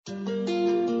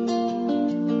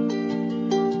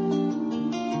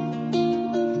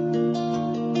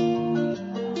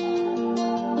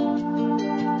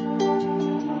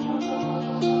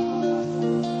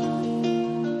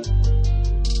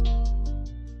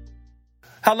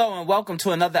Hello and welcome to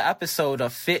another episode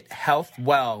of Fit Health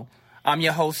Well. I'm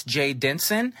your host, Jay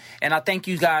Denson, and I thank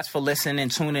you guys for listening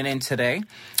and tuning in today.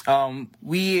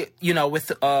 With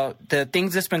the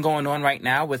things that's been going on right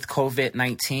now with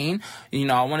COVID-19,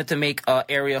 I wanted to make an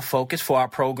area of focus for our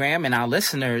program and our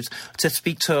listeners to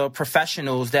speak to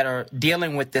professionals that are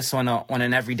dealing with this on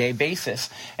an everyday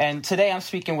basis. And today I'm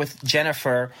speaking with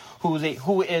Jennifer, who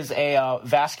is a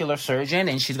vascular surgeon,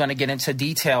 and she's going to get into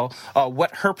detail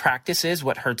what her practice is,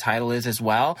 what her title is as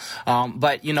well.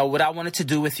 But what I wanted to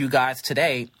do with you guys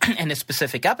today in this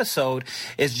specific episode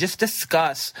is just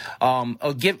discuss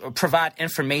provide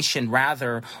information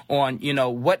rather on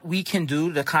what we can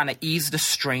do to kind of ease the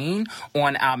strain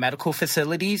on our medical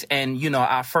facilities and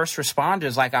our first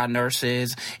responders like our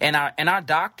nurses and our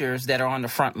doctors that are on the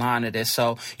front line of this.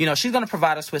 So she's going to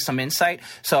provide us with some insight.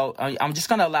 So I'm just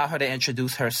going to allow her to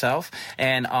introduce herself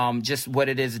and just what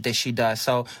it is that she does.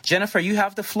 So Jennifer, you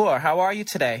have the floor. How are you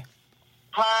today?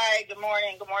 Hi, good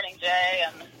morning. Good morning, Jay,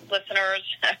 and listeners.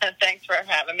 Thanks for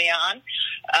having me on.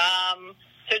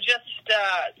 So just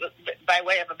by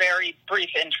way of a very brief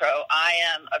intro, I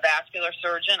am a vascular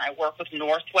surgeon. I work with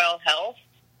Northwell Health,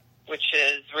 which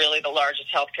is really the largest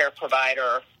healthcare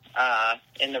provider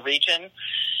in the region,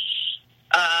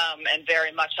 and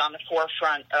very much on the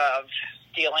forefront of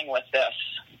dealing with this.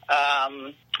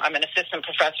 I'm an assistant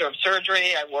professor of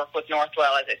surgery. I work with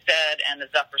Northwell, as I said, and the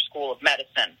Zucker School of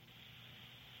Medicine.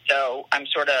 So I'm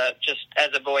sort of just as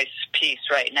a voice piece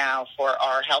right now for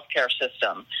our healthcare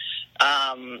system.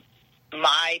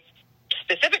 My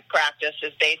specific practice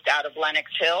is based out of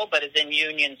Lenox Hill, but is in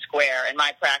Union Square. And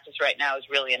my practice right now is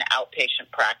really an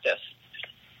outpatient practice.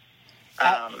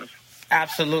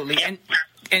 Absolutely. Yeah.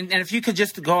 And if you could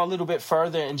just go a little bit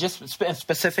further and just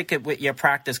specific with your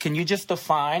practice, can you just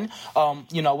define,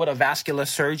 what a vascular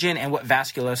surgeon and what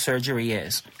vascular surgery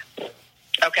is?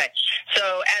 Okay.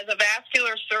 So as a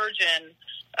vascular surgeon,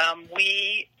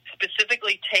 we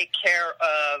specifically take care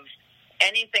of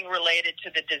anything related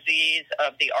to the disease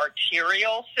of the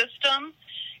arterial system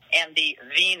and the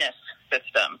venous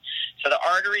system. So the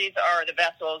arteries are the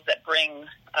vessels that bring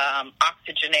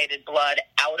oxygenated blood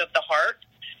out of the heart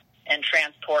and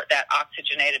transport that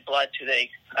oxygenated blood to the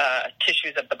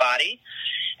tissues of the body.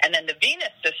 And then the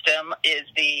venous system is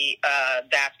the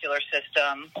vascular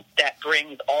system that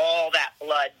brings all that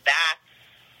blood back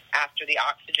after the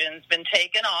oxygen's been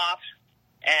taken off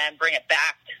and bring it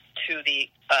back to the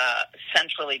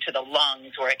centrally to the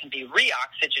lungs where it can be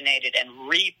reoxygenated and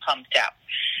re-pumped out.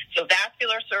 So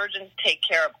vascular surgeons take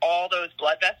care of all those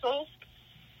blood vessels.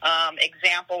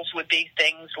 Examples would be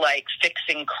things like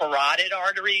fixing carotid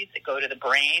arteries that go to the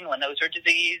brain when those are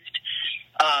diseased,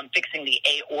 fixing the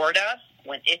aorta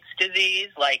when it's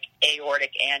diseased, like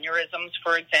aortic aneurysms,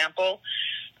 for example,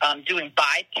 doing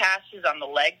bypasses on the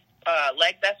leg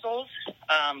vessels,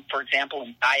 for example,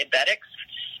 in diabetics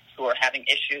who are having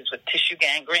issues with tissue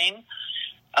gangrene,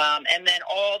 and then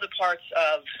all the parts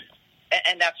of,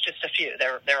 and that's just a few,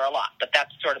 there are a lot, but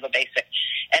that's sort of a basic.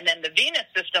 And then the venous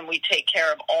system, we take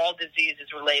care of all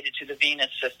diseases related to the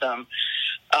venous system,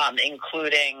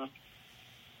 including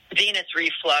venous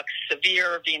reflux,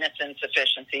 severe venous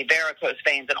insufficiency, varicose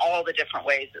veins, and all the different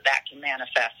ways that can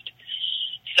manifest.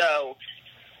 So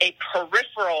a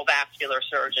peripheral vascular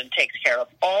surgeon takes care of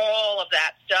all of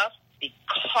that stuff. The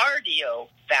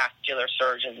cardiovascular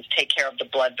surgeons take care of the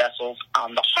blood vessels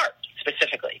on the heart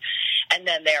specifically. And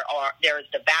then there is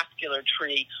the vascular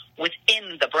tree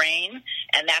within the brain,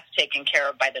 and that's taken care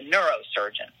of by the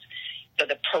neurosurgeons. So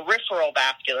the peripheral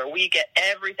vascular, we get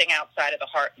everything outside of the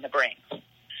heart and the brain.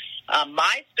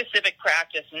 My specific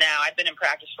practice now, I've been in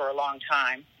practice for a long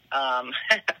time, and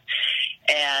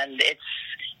it's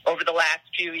over the last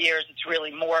few years, it's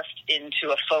really morphed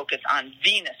into a focus on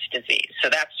venous disease. So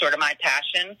that's sort of my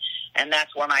passion, and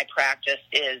that's where my practice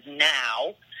is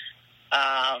now.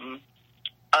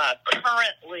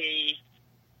 Currently,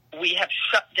 we have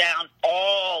shut down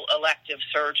all elective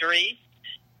surgery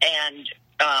and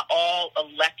all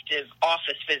elective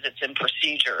office visits and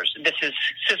procedures. This is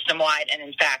system-wide and,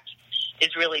 in fact,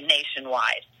 is really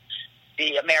nationwide.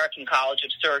 The American College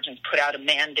of Surgeons put out a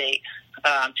mandate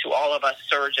to all of us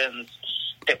surgeons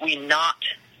that we not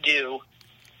do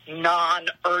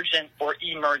non-urgent or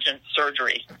emergent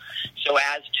surgery so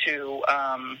as to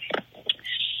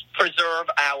preserve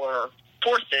our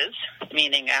forces,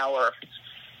 meaning our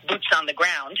boots on the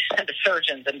ground, the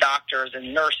surgeons and doctors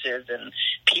and nurses and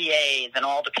PAs and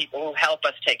all the people who help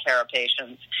us take care of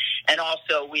patients. And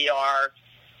also we are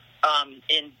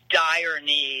in dire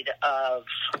need of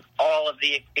all of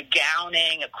the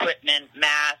gowning, equipment,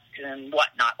 masks, and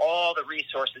whatnot, all the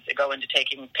resources that go into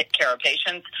taking care of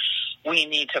patients. we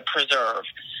need to preserve.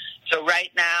 So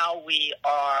right now we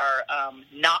are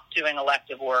not doing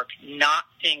elective work, not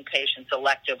seeing patients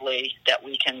electively that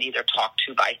we can either talk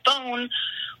to by phone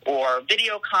or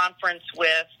video conference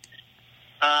with.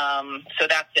 So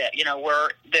that's it.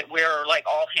 We're like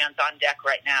all hands on deck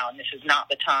right now, and this is not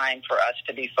the time for us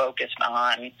to be focused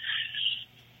on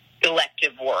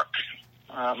elective work.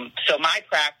 So my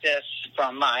practice,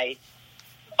 from my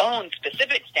own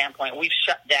specific standpoint, we've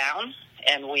shut down,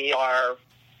 and we are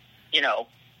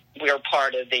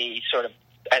part of the sort of,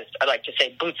 as I like to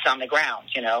say, boots on the ground.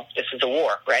 This is a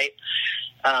war, right?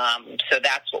 So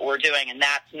that's what we're doing, and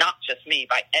that's not just me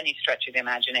by any stretch of the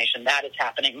imagination. That is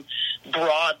happening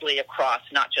broadly across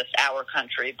not just our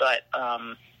country, but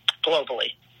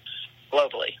globally.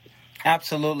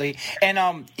 Absolutely.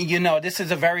 And, this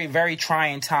is a very, very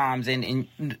trying times. And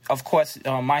of course,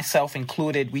 myself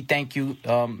included, we thank you,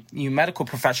 you medical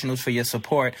professionals, for your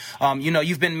support.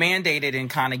 You've been mandated and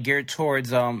kind of geared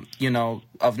towards,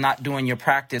 of not doing your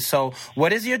practice. So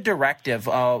what is your directive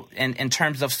in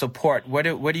terms of support? What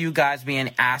are you guys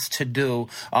being asked to do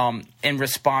in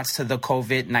response to the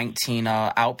COVID-19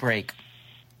 outbreak?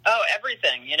 Oh,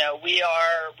 everything. We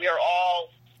are all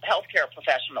healthcare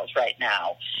professionals right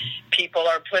now. People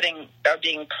are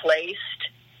being placed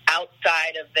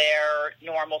outside of their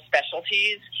normal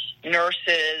specialties.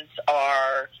 Nurses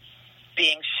are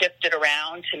being shifted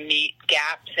around to meet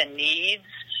gaps and needs.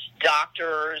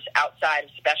 Doctors outside of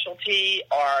specialty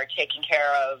are taking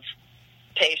care of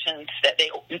patients that they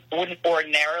wouldn't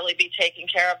ordinarily be taking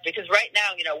care of, because right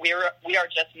now, we are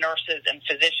just nurses and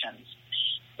physicians.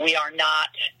 We are not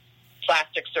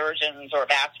plastic surgeons or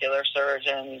vascular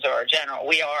surgeons or general.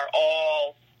 We are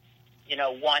all,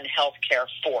 one healthcare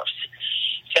force.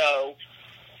 So,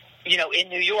 in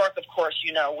New York, of course,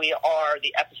 we are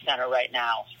the epicenter right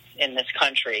now in this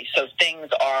country. So things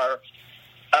are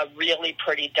really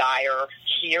pretty dire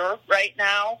here right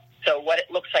now. So what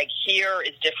it looks like here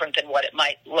is different than what it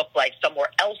might look like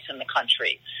somewhere else in the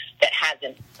country that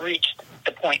hasn't reached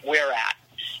the point we're at.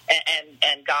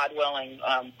 And God willing,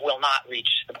 will not reach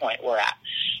the point we're at.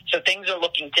 So things are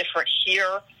looking different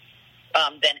here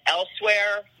than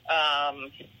elsewhere,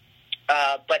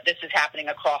 but this is happening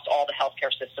across all the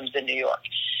healthcare systems in New York.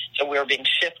 So we're being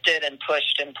shifted and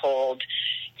pushed and pulled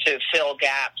to fill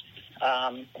gaps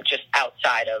just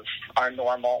outside of our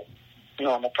normal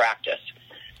practice.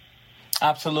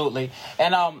 Absolutely.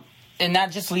 And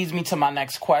that just leads me to my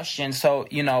next question. So,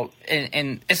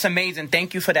 and it's amazing.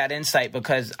 Thank you for that insight,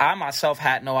 because I myself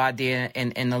had no idea,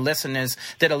 and the listeners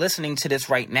that are listening to this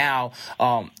right now,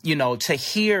 to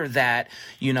hear that,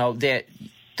 that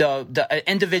the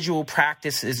individual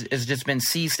practice is just been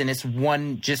ceased, and it's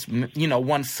one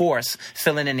force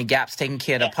filling in the gaps, taking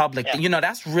care of the public. Yeah.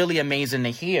 That's really amazing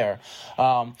to hear.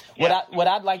 What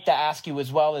I'd like to ask you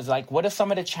as well is, what are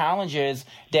some of the challenges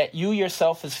that you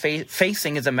yourself is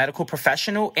facing as a medical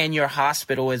professional and your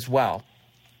hospital as well?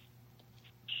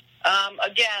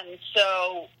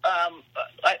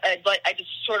 I just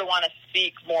sort of want to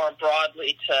speak more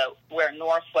broadly to where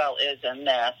Northwell is in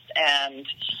this, and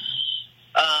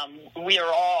we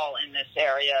are all in this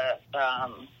area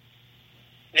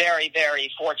very,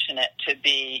 very fortunate to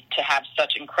have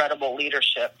such incredible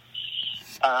leadership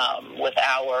with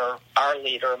our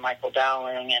leader, Michael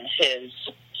Dowling, and his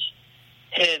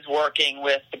working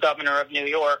with the governor of New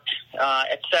York,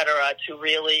 et cetera, to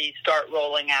really start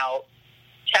rolling out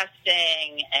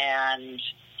testing. And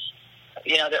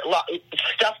there's a lot of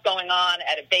stuff going on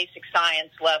at a basic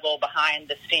science level behind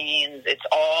the scenes. It's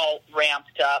all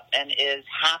ramped up and is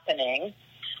happening.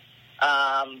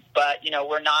 But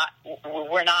we're not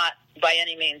by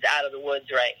any means out of the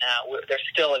woods right now. There's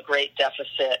still a great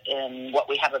deficit in what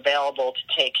we have available to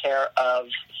take care of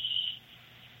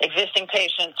existing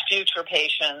patients, future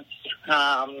patients,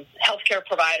 healthcare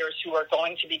providers who are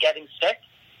going to be getting sick,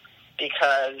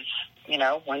 because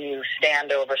when you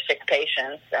stand over sick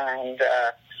patients and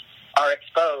are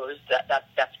exposed,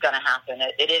 that's going to happen.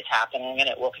 It is happening, and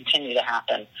it will continue to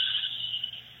happen.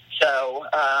 So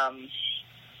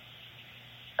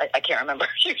I can't remember.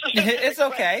 It's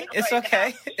okay. It's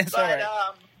okay. It's all right.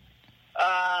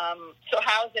 So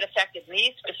how has it affected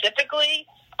me specifically,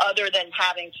 other than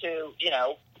having to,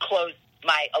 close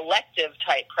my elective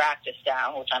type practice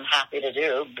down, which I'm happy to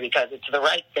do because it's the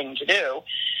right thing to do?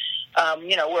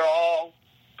 We're all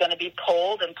going to be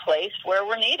pulled and placed where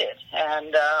we're needed.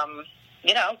 And,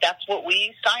 that's what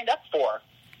we signed up for.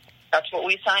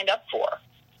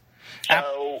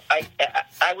 So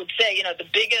I would say,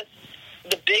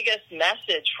 the biggest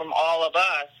message from all of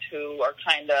us who are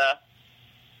kind of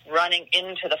running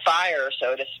into the fire,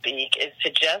 so to speak, is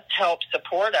to just help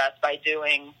support us by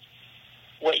doing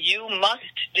what you must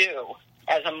do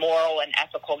as a moral and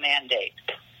ethical mandate.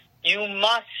 You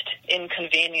must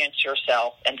inconvenience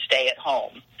yourself and stay at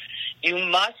home. You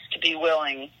must be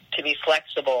willing to be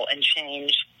flexible and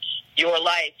change your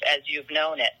life as you've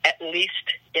known it, at least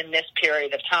in this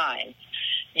period of time.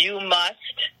 You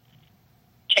must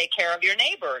take care of your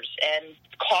neighbors and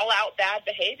call out bad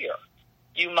behavior.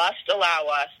 You must allow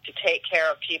us to take care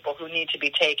of people who need to be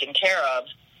taken care of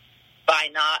by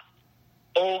not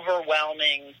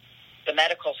overwhelming the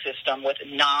medical system with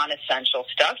non-essential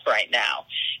stuff right now.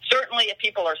 Certainly if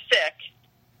people are sick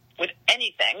with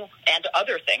anything and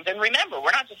other things, and remember,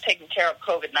 we're not just taking care of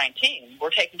COVID-19, we're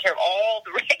taking care of all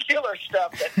the regular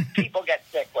stuff that people get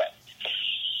sick with.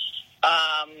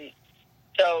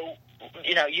 So,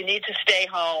 you need to stay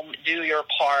home, do your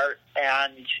part,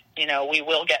 and, we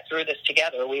will get through this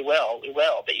together. We will,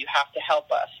 but you have to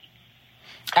help us.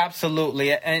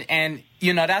 Absolutely. And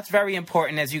that's very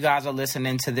important as you guys are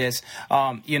listening to this.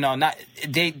 Our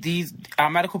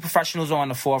medical professionals are on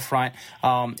the forefront.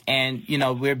 And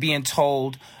we're being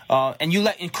told,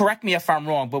 and correct me if I'm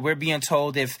wrong, but we're being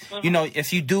told if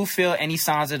you do feel any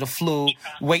signs of the flu,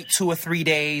 wait 2 or 3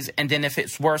 days. And then if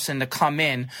it's worsened, to come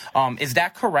in. Is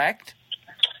that correct?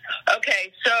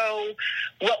 Okay. So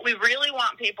what we really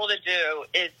want people to do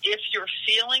is, if you're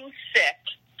feeling sick,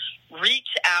 reach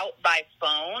out by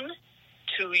phone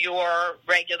to your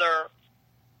regular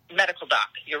medical doc,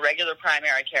 your regular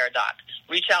primary care doc.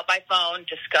 Reach out by phone,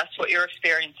 discuss what you're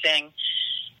experiencing,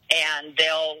 and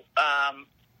they'll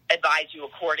advise you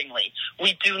accordingly.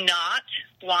 We do not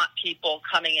want people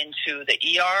coming into the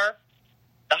ER,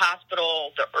 the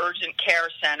hospital, the urgent care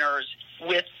centers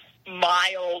with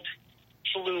mild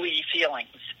flu-y feelings.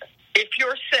 If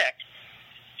you're sick,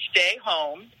 stay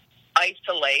home,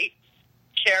 isolate,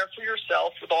 care for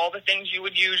yourself with all the things you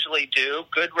would usually do: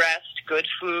 good rest, good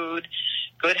food,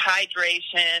 good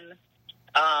hydration,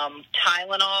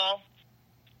 Tylenol,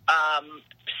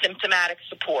 symptomatic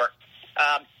support.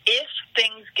 If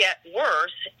things get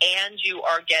worse and you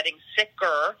are getting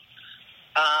sicker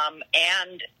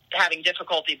and having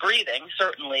difficulty breathing,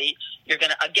 certainly you're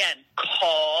going to, again,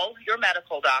 call your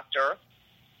medical doctor,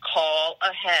 call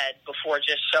ahead before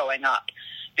just showing up,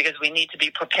 because we need to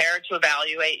be prepared to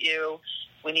evaluate you.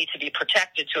 We need to be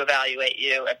protected to evaluate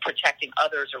you and protecting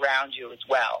others around you as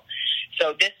well.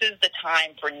 So this is the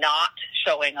time for not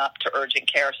showing up to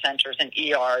urgent care centers and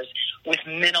ERs with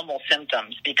minimal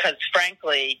symptoms, because,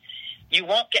 frankly, you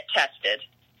won't get tested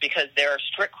because there are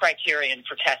strict criterion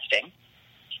for testing.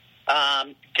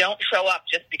 Don't show up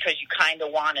just because you kind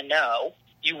of want to know.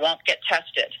 You won't get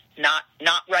tested. Not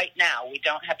right now. We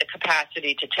don't have the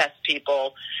capacity to test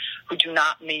people who do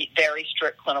not meet very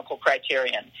strict clinical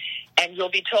criterion. And you'll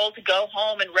be told to go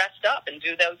home and rest up and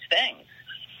do those things.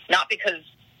 Not because,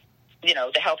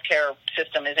 the healthcare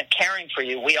system isn't caring for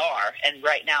you. We are. And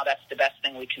right now, that's the best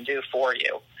thing we can do for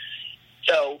you.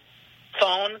 So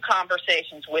phone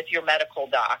conversations with your medical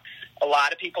docs. A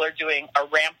lot of people are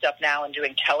ramped up now and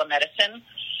doing telemedicine.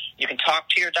 You can talk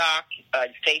to your doc,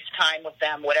 FaceTime with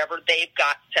them, whatever they've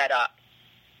got set up.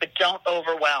 But don't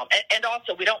overwhelm. And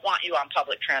also, we don't want you on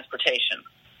public transportation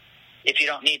if you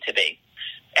don't need to be.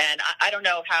 And I don't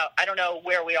know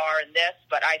where we are in this,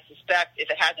 but I suspect if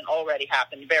it hasn't already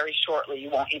happened, very shortly you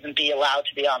won't even be allowed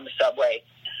to be on the subway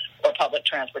or public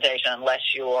transportation unless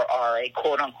you are a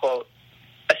quote-unquote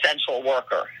essential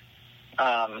worker.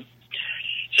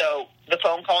 So the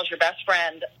phone call is your best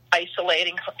friend.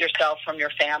 Isolating yourself from your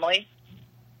family.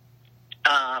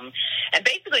 And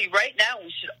basically right now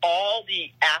we should all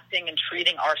be acting and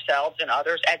treating ourselves and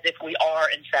others as if we are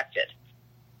infected.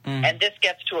 And this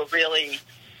gets to a really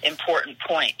important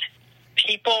point.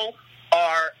 People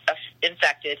are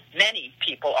infected. Many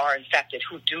people are infected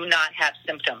who do not have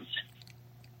symptoms.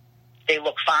 They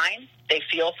look fine. They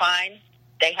feel fine.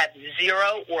 They have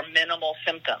zero or minimal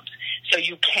symptoms. So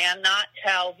you cannot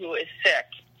tell who is sick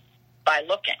by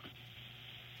looking.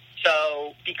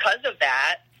 So because of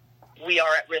that, we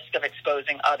are at risk of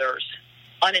exposing others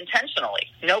unintentionally.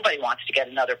 Nobody wants to get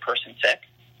another person sick.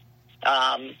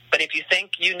 But if you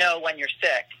think you know when you're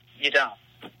sick, you don't.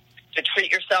 So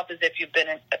treat yourself as if you've been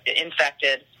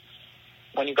infected.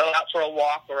 When you go out for a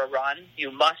walk or a run,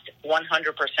 you must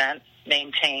 100%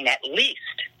 maintain at least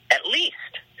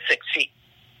 6 feet.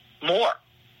 More.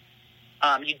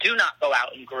 You do not go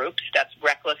out in groups. That's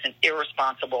reckless and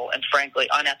irresponsible and, frankly,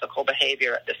 unethical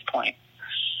behavior at this point.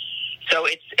 So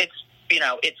it's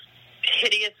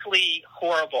hideously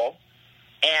horrible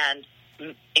and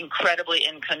incredibly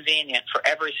inconvenient for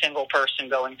every single person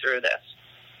going through this.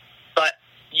 But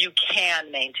you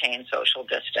can maintain social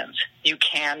distance. You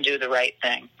can do the right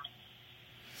thing.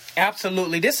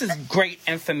 Absolutely. This is great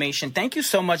information. Thank you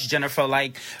so much, Jennifer.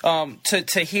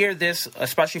 To hear this,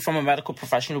 especially from a medical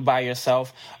professional by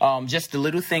yourself, just the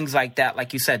little things like that,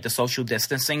 like you said, the social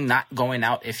distancing, not going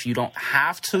out if you don't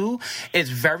have to, is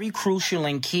very crucial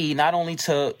and key, not only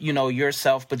to,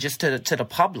 yourself, but just to the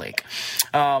public.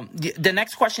 The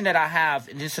next question that I have,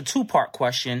 and it's a two-part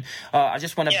question. I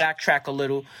just want to backtrack a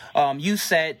little. You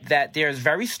said that there's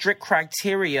very strict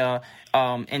criteria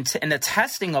in the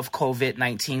testing of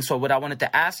COVID-19. So what I wanted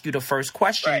to ask you, the first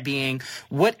question being,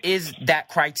 what is that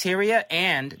criteria?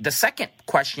 And the second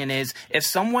question is, if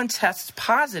someone tests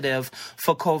positive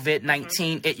for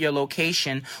COVID-19 at your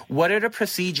location, what are the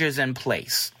procedures in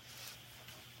place?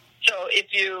 So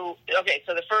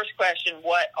so the first question,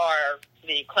 what are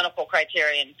the clinical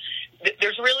criteria?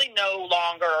 There's really no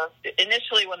longer,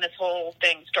 initially when this whole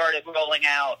thing started rolling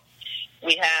out,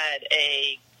 we had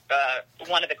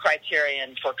one of the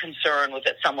criterion for concern was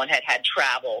that someone had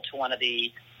travel to one of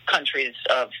the countries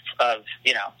of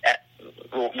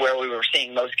where we were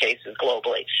seeing most cases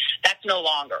globally. That's no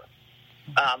longer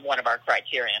one of our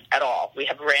criterion at all. We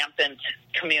have rampant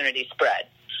community spread.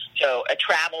 So a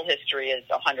travel history is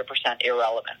 100%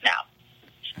 irrelevant now.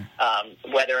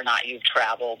 Whether or not you've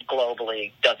traveled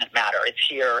globally doesn't matter. It's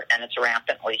here, and it's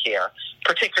rampantly here,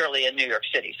 particularly in New York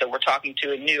City. So we're talking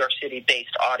to a New York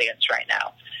City-based audience right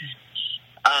now.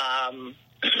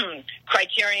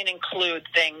 Criterion include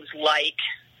things like,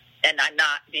 and I'm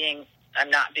not being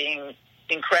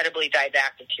incredibly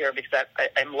didactic here because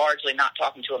I'm largely not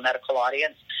talking to a medical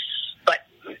audience, but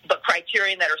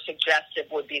criterion that are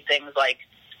suggestive would be things like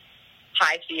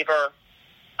high fever,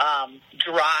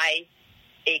 dry,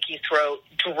 achy throat,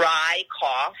 dry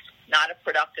cough, not a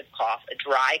productive cough, a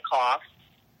dry cough,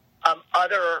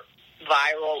 other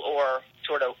viral or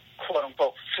sort of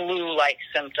quote-unquote flu-like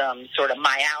symptoms, sort of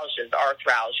myalgias,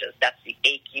 arthralgias. That's the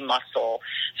achy muscle,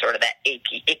 sort of that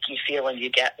achy, icky feeling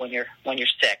you get when you're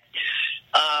sick.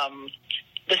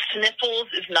 The sniffles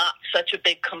is not such a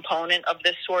big component of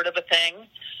this sort of a thing,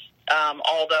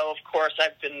 although, of course,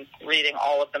 I've been reading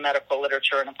all of the medical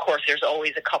literature, and, of course, there's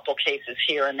always a couple cases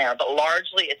here and there, but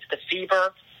largely it's the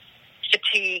fever,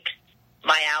 fatigue,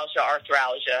 myalgia,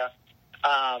 arthralgia.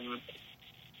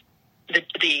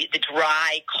 The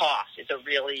dry cough is a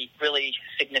really, really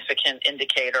significant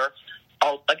indicator.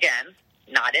 Again,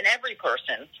 not in every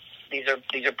person. These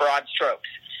are broad strokes.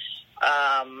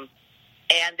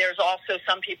 And there's also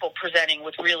some people presenting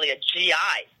with really a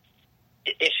GI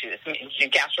issues,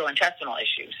 gastrointestinal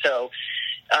issues. So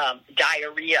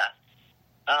diarrhea,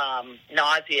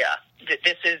 nausea.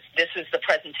 This is the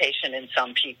presentation in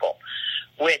some people,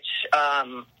 which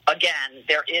again,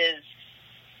 there is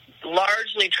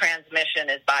largely transmission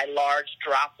is by large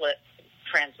droplet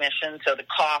transmission, so the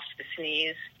cough, the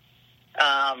sneeze.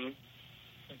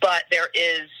 But there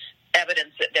is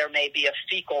evidence that there may be a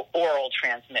fecal oral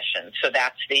transmission, so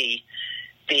that's the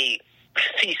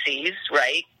feces,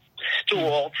 right?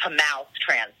 Stool to mouth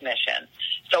transmission.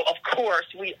 So, of course,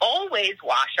 we always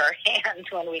wash our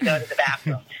hands when we go to the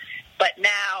bathroom. But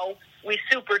now we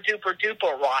super duper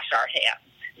duper wash our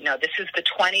hands. This is the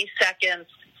 20 seconds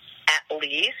at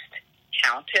least.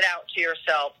 Count it out to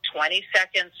yourself. 20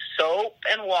 seconds, soap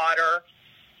and water,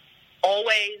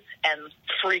 always and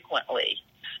frequently.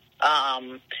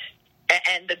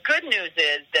 And the good news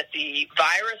is that the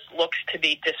virus looks to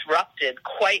be disrupted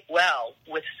quite well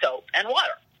with soap and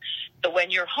water. So when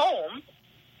you're home,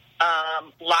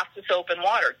 lots of soap and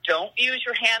water. Don't use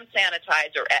your hand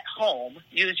sanitizer at home.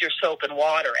 Use your soap and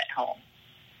water at home.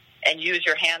 And use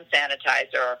your hand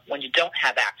sanitizer when you don't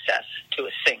have access to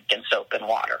a sink and soap and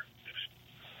water.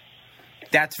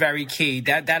 That's very key.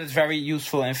 That is very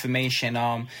useful information.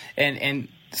 And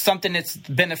something that's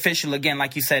beneficial, again,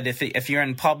 like you said, if you're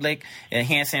in public,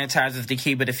 hand sanitizer is the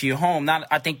key. But if you're home,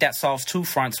 I think that solves two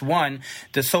fronts. One,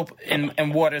 the soap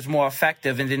and water is more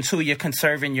effective. And then two, you're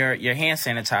conserving your hand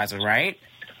sanitizer, right?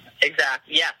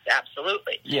 Exactly. Yes,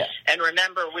 absolutely. Yeah. And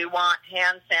remember, we want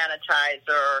hand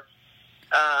sanitizer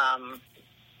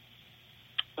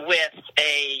with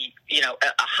a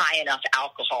high enough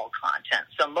alcohol content.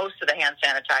 So most of the hand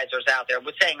sanitizers out there,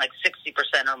 we're saying like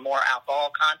 60% or more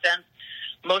alcohol content.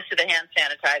 Most of the hand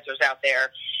sanitizers out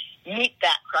there meet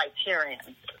that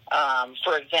criterion.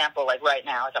 For example, like right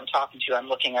now, as I'm talking to you, I'm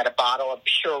looking at a bottle of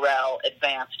Purell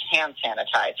Advanced Hand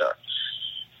Sanitizer.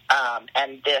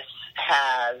 And this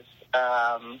has,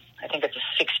 I think it's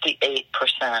a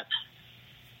 68%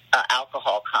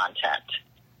 alcohol content.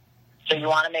 So you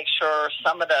want to make sure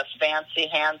some of the fancy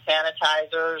hand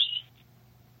sanitizers,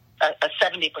 a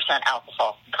 70%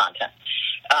 alcohol content.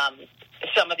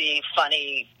 Some of the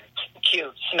funny,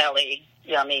 cute, smelly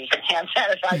yummy hand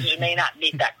sanitizers may not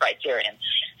meet that criterion.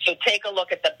 So take a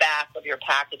look at the back of your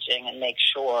packaging and make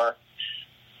sure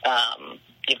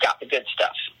you've got the good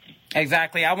stuff.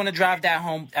 Exactly. I want to drive that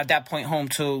home at that point home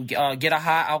to get a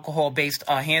high alcohol based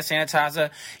hand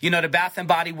sanitizer. You know, the Bath and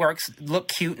Body Works look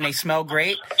cute and they smell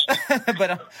great,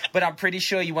 but I'm pretty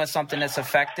sure you want something that's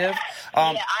effective.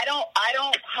 I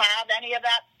don't have any of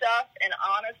that stuff, and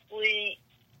honestly,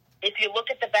 if you look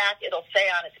at the back, it'll say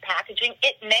on its packaging,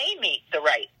 it may meet the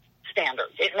right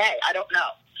standards. It may. I don't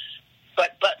know,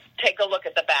 but take a look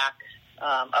at the back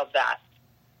of that.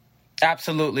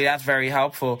 Absolutely. That's very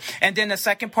helpful. And then the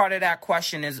second part of that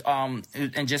question is,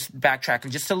 and just backtracking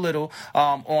just a little,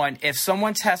 on if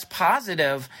someone tests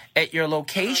positive at your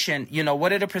location, you know,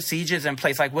 what are the procedures in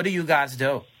place? Like, what do you guys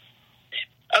do?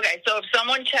 Okay, so if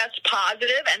someone tests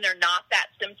positive and they're not that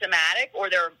symptomatic or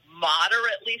they're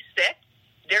moderately sick,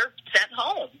 they're sent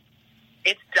home.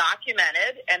 It's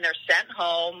documented, and they're sent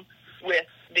home with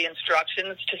the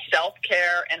instructions to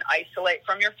self-care and isolate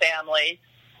from your family.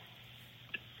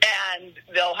 And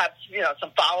they'll have, you know,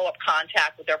 some follow-up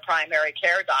contact with their primary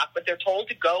care doc, but they're told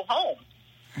to go home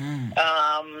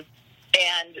and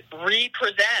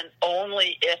re-present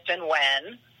only if and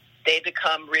when they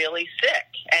become really sick.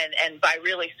 And by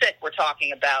really sick, we're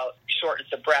talking about shortness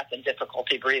of breath and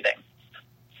difficulty breathing.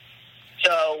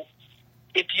 So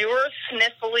if you're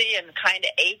sniffly and kind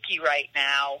of achy right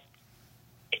now,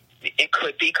 it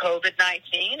could be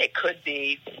COVID-19. It could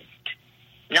be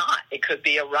not. It could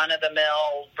be a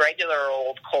run-of-the-mill, regular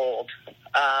old cold.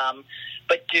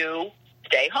 But do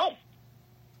stay home.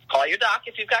 Call your doc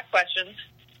if you've got questions.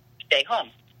 Stay home.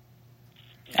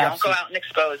 Absolutely. Don't go out and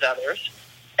expose others,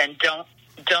 and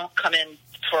don't come in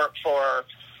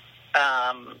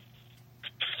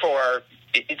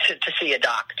to see a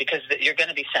doc, because you're going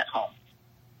to be sent home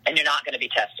and you're not going to be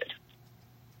tested.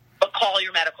 But call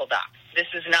your medical doc. This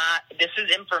is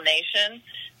information.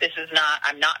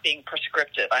 I'm not being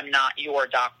prescriptive. I'm not your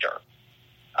doctor.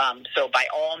 So by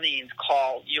all means,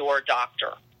 call your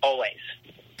doctor, always.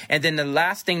 And then the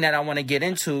last thing that I want to get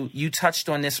into, you touched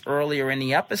on this earlier in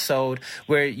the episode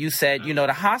where you said, you know,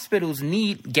 the hospitals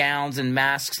need gowns and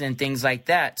masks and things like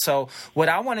that. So what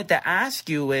I wanted to ask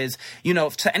you is, you know,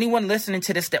 to anyone listening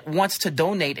to this that wants to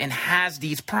donate and has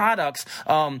these products,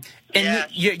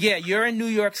 you're in New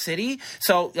York City.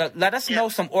 So let us know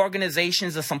some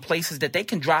organizations or some places that they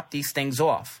can drop these things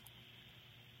off.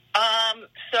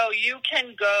 So you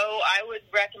can go, I would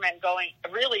recommend going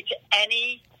really to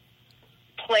any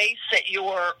place that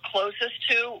you're closest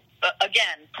to.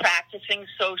 Again, practicing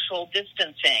social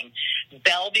distancing.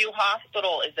 Bellevue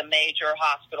Hospital is a major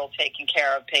hospital taking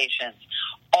care of patients.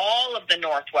 All of the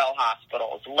Northwell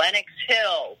hospitals, Lenox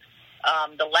Hill,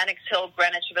 the Lenox Hill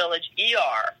Greenwich Village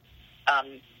ER,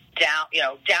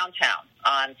 downtown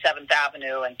on 7th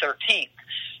Avenue and 13th,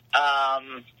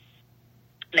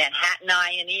 Manhattan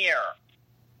Eye and Ear,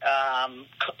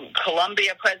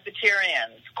 Columbia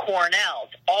Presbyterians, Cornell's,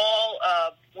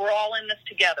 we're all in this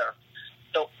together.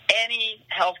 So any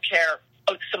healthcare,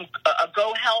 a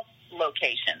Go Health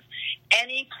location,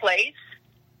 any place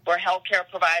where healthcare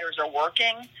providers are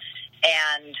working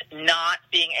and not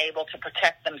being able to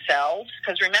protect themselves.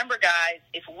 Because remember, guys,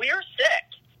 if we're sick,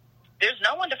 there's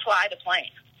no one to fly the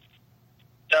plane.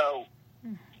 So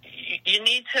you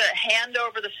need to hand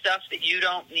over the stuff that you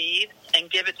don't need and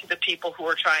give it to the people who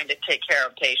are trying to take care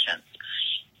of patients.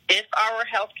 If our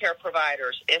healthcare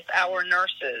providers, if our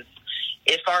nurses,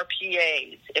 if our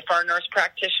PAs, if our nurse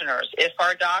practitioners, if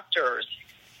our doctors,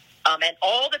 and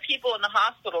all the people in the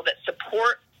hospital that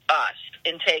support us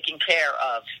in taking care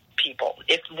of people,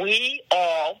 if we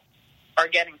all are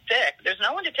getting sick, there's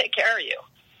no one to take care of you.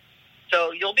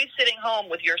 So you'll be sitting home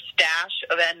with your stash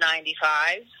of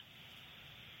N95s,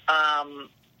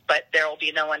 but there will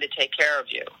be no one to take care of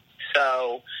you.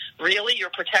 So really, you're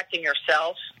protecting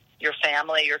yourself, your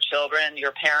family, your children,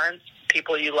 your parents,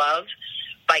 people you love,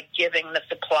 by giving the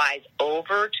supplies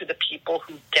over to the people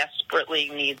who desperately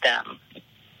need them.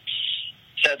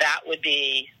 So that would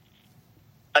be,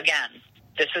 again,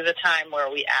 this is a time where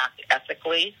we act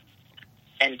ethically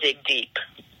and dig deep.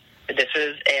 This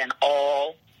is an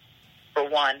all for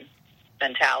one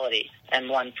mentality and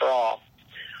one for all.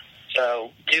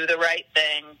 So do the right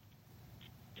thing.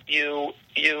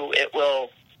 It will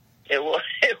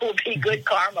be good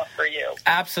karma for you.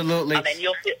 Absolutely. And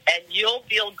you'll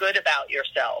feel good about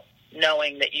yourself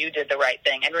knowing that you did the right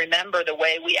thing. And remember, the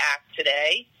way we act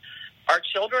today, our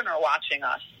children are watching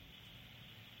us.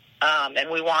 And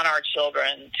we want our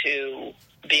children to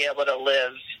be able to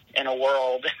live in a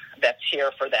world that's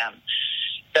here for them.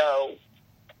 So,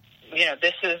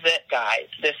 this is it, guys.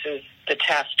 This is the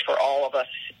test for all of us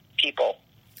people?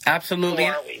 Absolutely.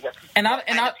 Who are we?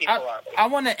 I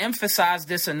want to emphasize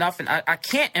this enough, and I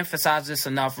can't emphasize this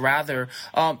enough, rather.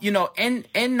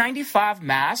 N95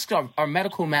 masks are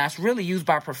medical masks really used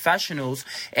by professionals.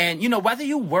 And, whether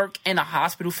you work in a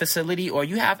hospital facility or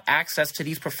you have access to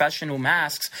these professional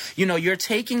masks, you're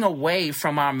taking away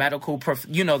from our medical,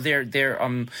 their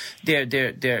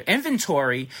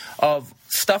inventory of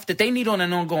stuff that they need on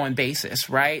an ongoing basis,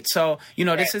 right? So,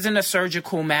 this isn't a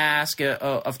surgical mask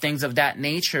of things of that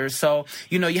nature. So,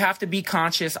 you have to be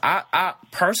conscious. I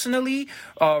personally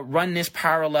run this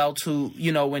parallel to,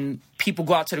 when people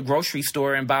go out to the grocery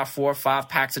store and buy 4 or 5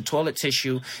 packs of toilet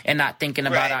tissue and not thinking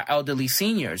about our elderly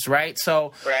seniors, right?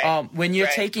 So when you're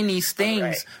taking these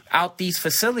things out these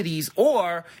facilities,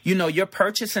 or, you're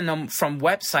purchasing them from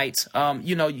websites,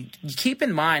 you keep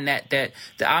in mind that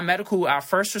our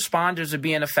first responders are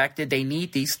being affected. They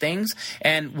need these things.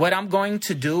 And what I'm going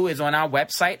to do is on our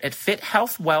website at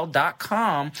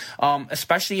fithealthwell.com,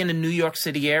 especially in the New York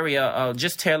City area,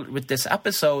 just tailored with this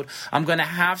episode, I'm going to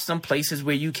have some places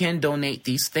where you can donate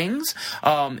these things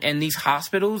in these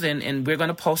hospitals, and we're going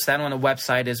to post that on the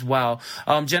website as well.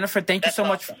 Jennifer, thank you so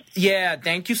much. Yeah,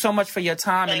 thank you so much for your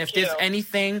time. And if there's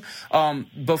anything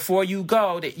before you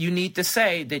go that you need to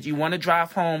say that you want to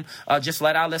drive home, just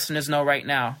let our listeners know right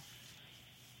now.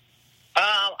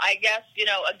 I guess,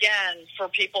 again, for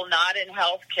people not in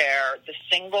healthcare, the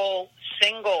single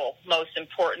most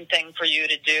important thing for you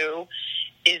to do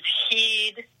is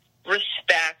heed,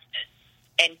 respect,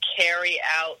 and carry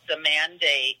out the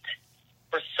mandate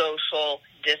for social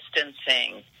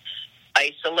distancing.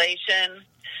 Isolation,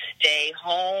 stay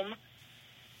home.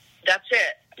 That's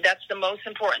it. That's the most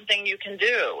important thing you can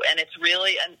do, and it's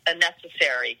really a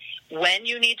necessary. When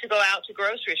you need to go out to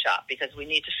grocery shop, because we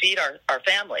need to feed our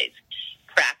families,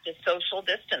 practice social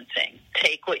distancing.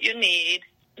 Take what you need,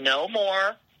 no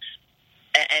more,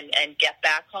 and get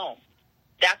back home.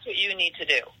 That's what you need to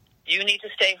do. You need to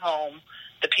stay home.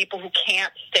 The people who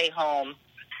can't stay home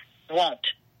won't,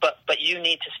 but you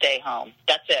need to stay home.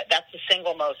 That's it. That's the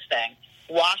single most thing.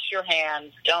 Wash your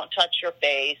hands. Don't touch your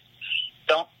face.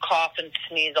 Don't cough and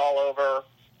sneeze all over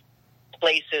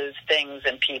places, things,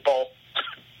 and people.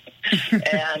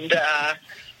 And,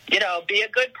 be a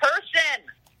good person.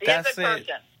 That's it.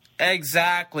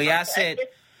 Exactly. That's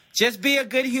it. Just be a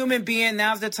good human being.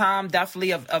 Now's the time,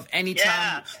 definitely, of any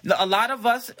time. A lot of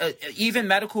us, even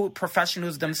medical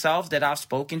professionals themselves that I've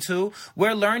spoken to,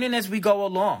 we're learning as we go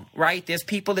along, right? There's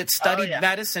people that studied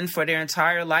medicine for their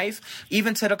entire life,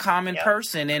 even to the common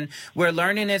person. And we're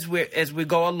learning as we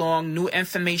go along. New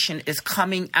information is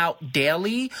coming out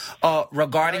daily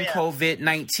regarding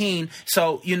COVID-19.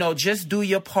 So, just do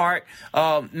your part.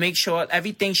 Make sure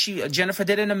everything Jennifer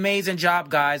did an amazing job,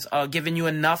 guys, giving you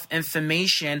enough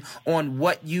information on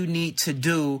what you need to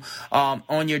do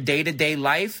on your day-to-day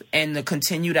life and to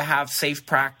continue to have safe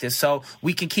practice. So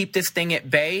we can keep this thing at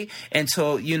bay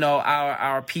until,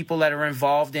 our people that are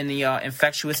involved in the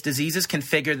infectious diseases can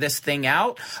figure this thing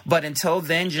out. But until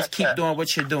then, just keep doing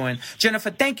what you're doing.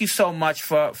 Jennifer, thank you so much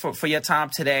for your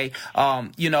time today.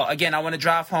 Again, I want to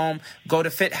drive home. Go to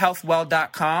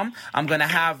fithealthwell.com. I'm going to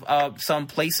have some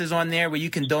places on there where you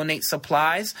can donate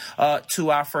supplies to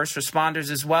our first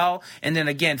responders as well. And then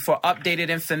again, for updated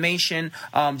information,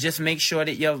 just make sure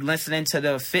that you're listening to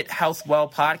the Fit Health Well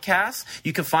podcast.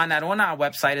 You can find that on our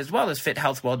website as well as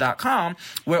fithealthwell.com.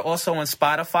 We're also on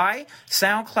Spotify,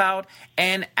 SoundCloud,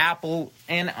 and Apple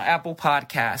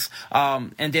Podcasts.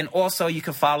 And then also you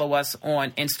can follow us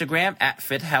on Instagram at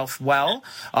Fit Health Well,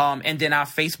 and then our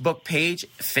Facebook page,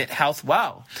 Fit Health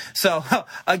Well. So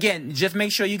again, just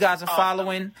make sure you guys are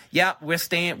following. Yeah, we're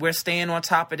staying on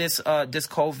top of this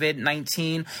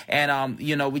COVID-19, and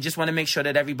we just want to make sure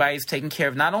that everybody's taking care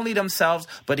of not only themselves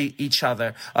but each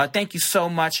other. Thank you so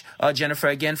much, Jennifer,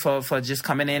 again for just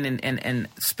coming in and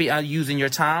using your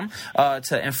time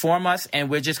to inform us. And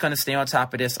we're just going to stay on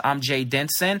top of this. I'm Jay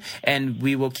Denson, and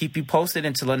we will keep you posted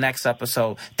until the next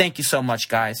episode. Thank you so much,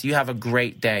 guys. You have a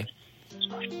great day.